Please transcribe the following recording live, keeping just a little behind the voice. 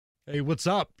Hey, what's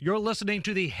up? You're listening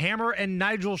to the Hammer and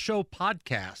Nigel Show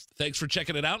podcast. Thanks for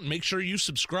checking it out, and make sure you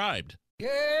subscribed.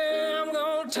 Yeah, I'm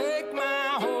gonna take my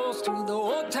horse to the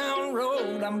old town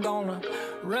road. I'm gonna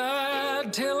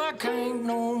ride till I can't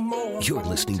no more. You're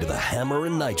listening to the Hammer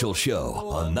and Nigel Show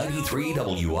on 93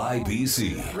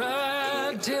 WIBC.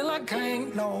 Ride till I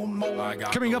can't no more.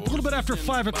 Coming up a little bit after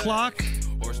 5 o'clock,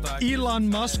 Elon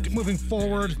Musk moving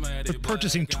forward with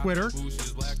purchasing Twitter.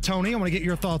 Tony, I want to get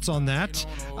your thoughts on that.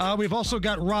 We've also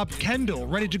got Rob Kendall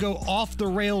ready to go off the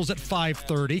rails at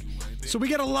 5:30. So we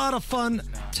got a lot of fun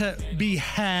to be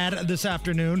had this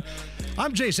afternoon.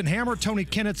 I'm Jason Hammer. Tony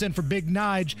Kennett's in for Big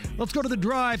Nige. Let's go to the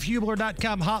Drive,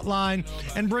 Hubler.com hotline,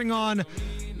 and bring on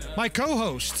my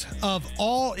co-host of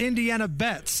All Indiana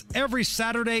Bets every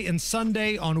Saturday and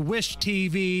Sunday on Wish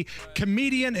TV,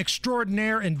 comedian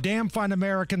extraordinaire and damn fine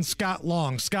American, Scott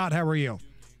Long. Scott, how are you?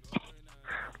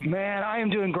 Man, I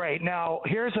am doing great. Now,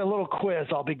 here's a little quiz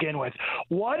I'll begin with.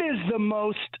 What is the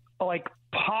most,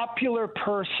 popular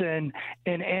person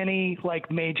in any,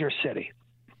 major city?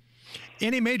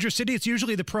 Any major city, it's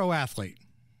usually the pro athlete.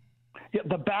 Yeah,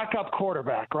 the backup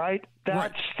quarterback, right?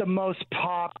 That's the most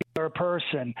popular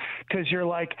person because you're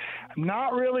like, I'm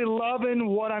not really loving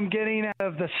what I'm getting out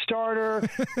of the starter.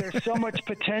 There's so much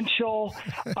potential.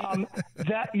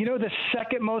 The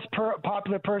second most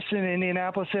popular person in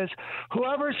Indianapolis is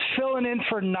whoever's filling in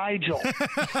for Nigel.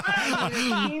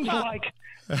 It seems like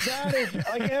that is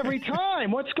every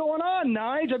time. What's going on,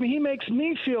 Nige? I mean, he makes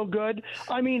me feel good.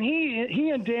 I mean,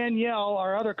 he and Danielle,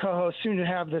 our other co-host, soon to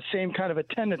have the same kind of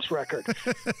attendance record.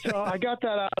 So I got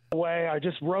that out of the way. I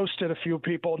just roasted a few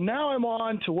people. Now I'm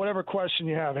on to whatever question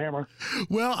you have, Hammer.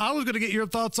 Well, I was going to get your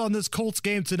thoughts on this Colts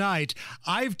game tonight.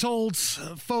 I've told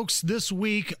folks this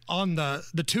week on the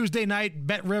Tuesday night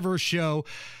Bet Rivers show,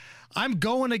 I'm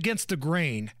going against the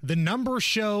grain. The numbers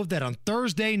show that on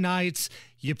Thursday nights,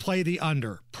 you play the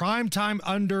under. Primetime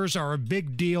unders are a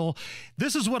big deal.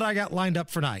 This is what I got lined up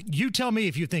for tonight. You tell me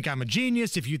if you think I'm a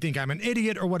genius, if you think I'm an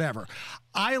idiot, or whatever.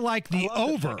 I like the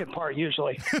over. The second part,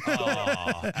 usually.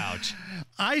 Oh, ouch.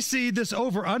 I see this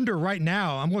over-under right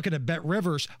now. I'm looking at Bet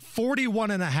Rivers,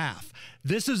 41.5.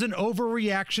 This is an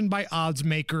overreaction by odds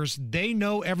makers. They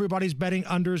know everybody's betting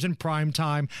unders in prime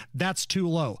time. That's too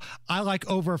low. I like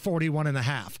over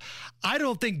 41.5. I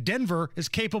don't think Denver is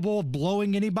capable of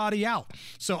blowing anybody out.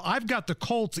 So I've got the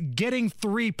Colts getting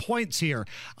 3 points here.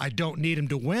 I don't need them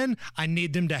to win. I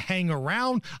need them to hang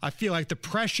around. I feel like the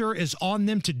pressure is on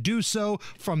them to do so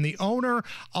from the owner.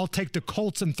 I'll take the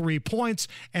Colts in 3 points.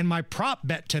 And my prop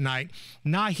bet tonight,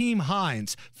 Nyheim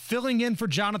Hines, filling in for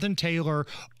Jonathan Taylor,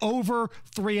 over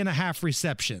 3.5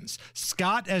 receptions.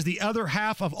 Scott, as the other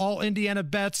half of All Indiana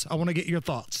Bets, I want to get your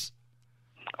thoughts.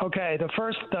 Okay,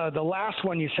 the last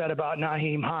one you said about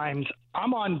Nyheim Hines,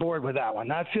 I'm on board with that one.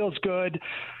 That feels good,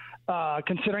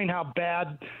 considering how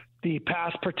bad the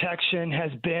pass protection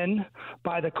has been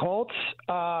by the Colts.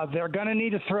 They're going to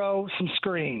need to throw some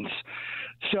screens,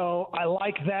 so I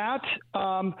like that.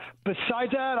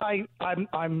 Besides that,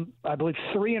 I believe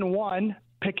 3-1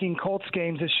 picking Colts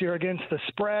games this year against the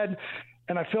spread,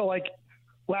 and I feel like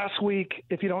last week,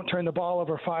 if you don't turn the ball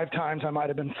over 5 times, I might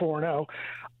have been 4-0.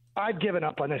 I've given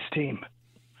up on this team,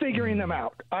 figuring them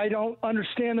out. I don't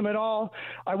understand them at all.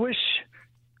 I wish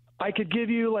I could give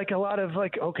you a lot of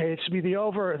okay, it should be the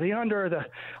over or the under.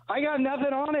 I got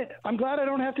nothing on it. I'm glad I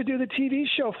don't have to do the TV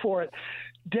show for it.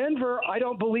 Denver, I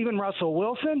don't believe in Russell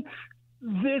Wilson.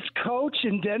 This coach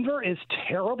in Denver is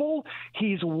terrible.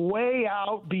 He's way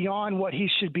out beyond what he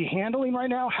should be handling right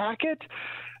now, Hackett.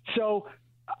 So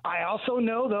I also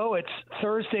know, though, it's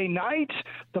Thursday night.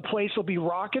 The place will be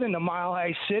rocking in the Mile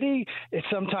High City.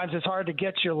 Sometimes it's hard to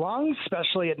get your lungs,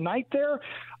 especially at night there.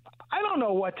 I don't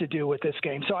know what to do with this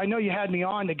game. So I know you had me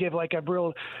on to give a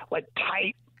real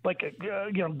tight,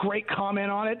 great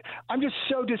comment on it. I'm just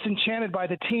so disenchanted by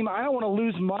the team. I don't want to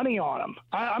lose money on them.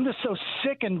 I'm just so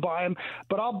sickened by them.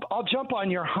 But I'll jump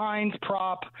on your Hines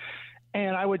prop.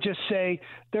 And I would just say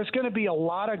there's going to be a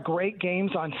lot of great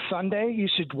games on Sunday. You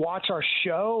should watch our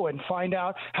show and find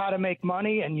out how to make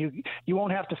money, and you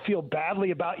won't have to feel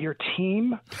badly about your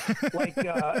team like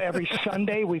every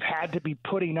Sunday we've had to be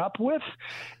putting up with.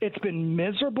 It's been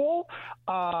miserable.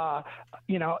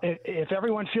 If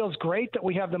everyone feels great that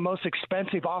we have the most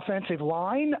expensive offensive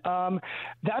line,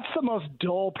 that's the most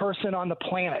dull person on the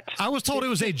planet. I was told it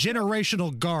was a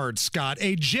generational guard, Scott.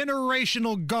 A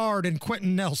generational guard in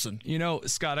Quentin Nelson.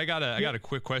 Scott, I got a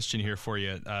quick question here for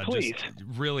you. Please.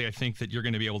 Really, I think that you're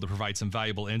going to be able to provide some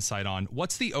valuable insight on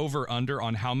what's the over-under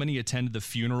on how many attended the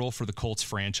funeral for the Colts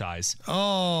franchise?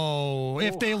 Oh,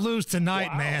 if they lose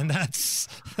tonight, man, that's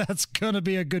going to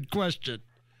be a good question.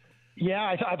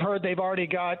 Yeah, I've heard they've already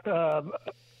got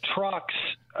trucks,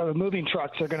 moving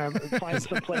trucks. They're going to find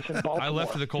some place in Baltimore. I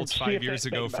left the Colts 5 years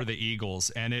ago for the Eagles,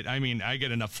 and I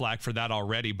get enough flack for that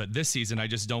already, but this season I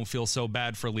just don't feel so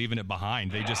bad for leaving it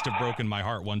behind. They just have broken my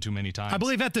heart one too many times. I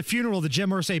believe at the funeral, the Jim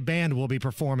Irsay band will be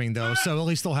performing, though, so at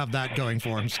least they'll have that going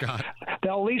for him, Scott.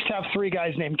 They'll at least have 3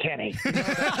 guys named Kenny. He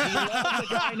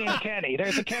loves a guy named Kenny.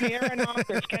 There's a Kenny Aronoff.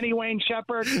 There's Kenny Wayne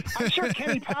Shepherd. I'm sure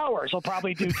Kenny Powers will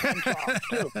probably do 10 songs,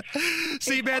 too.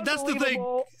 See, man, that's the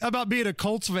thing about being a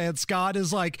Colts fan, Scott,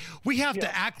 is like we have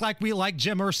to act like we like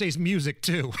Jim Irsay's music,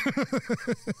 too.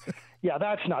 Yeah,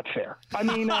 that's not fair. I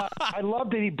mean, I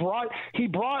love that he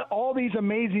brought all these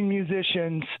amazing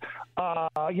musicians.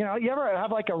 You ever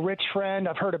have like a rich friend?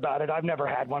 I've heard about it. I've never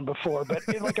had one before, but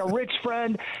like a rich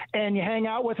friend, and you hang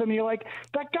out with him. You're like,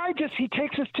 that guy he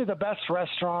takes us to the best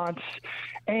restaurants,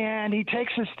 and he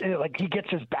takes us he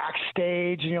gets us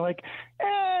backstage, and you're like,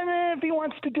 if he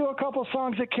wants to do a couple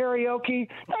songs at karaoke,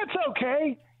 that's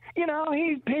okay.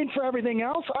 He paid for everything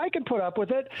else. I can put up with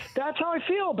it. That's how I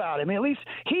feel about him. At least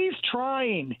he's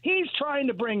trying. He's trying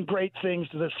to bring great things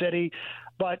to the city.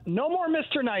 But no more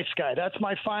Mr. Nice Guy. That's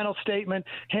my final statement.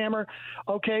 Hammer,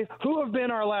 okay, who have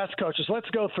been our last coaches? Let's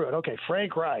go through it. Okay,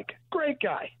 Frank Reich, great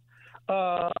guy.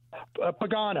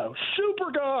 Pagano,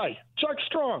 super guy. Chuck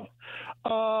Strong.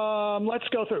 Let's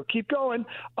go through. Keep going.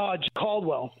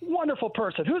 Caldwell, wonderful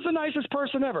person. Who's the nicest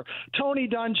person ever? Tony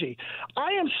Dungy.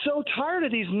 I am so tired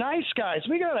of these nice guys.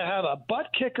 We got to have a butt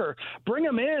kicker. Bring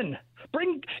them in.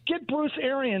 Get Bruce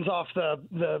Arians off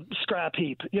the scrap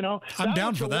heap. I'm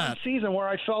down for that. One season where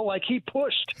I felt like he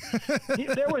pushed.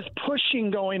 There was pushing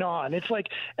going on. It's like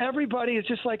everybody is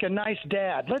just like a nice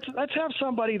dad. Let's have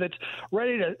somebody that's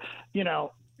ready to,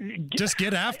 just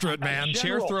get after it, man.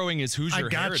 Chair throwing is Hoosier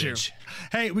heritage.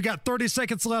 Hey, we got 30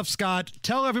 seconds left, Scott.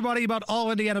 Tell everybody about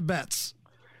All Indiana Bets.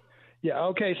 Yeah,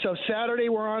 okay, so Saturday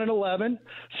we're on at 11.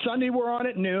 Sunday we're on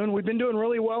at noon. We've been doing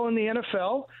really well in the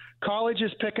NFL. College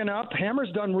is picking up.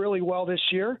 Hammer's done really well this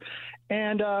year.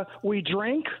 And we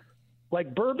drink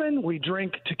like bourbon. We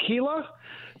drink tequila.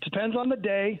 Depends on the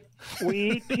day.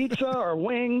 We eat pizza or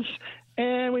wings.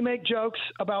 And we make jokes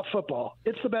about football.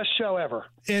 It's the best show ever.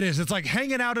 It is. It's like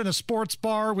hanging out in a sports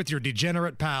bar with your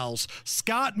degenerate pals.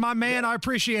 Scott, my man, I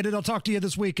appreciate it. I'll talk to you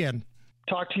this weekend.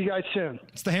 Talk to you guys soon.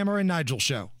 It's the Hammer and Nigel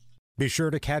Show. Be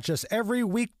sure to catch us every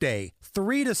weekday,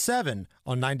 3 to 7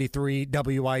 on 93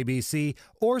 WIBC,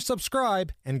 or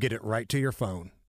subscribe and get it right to your phone.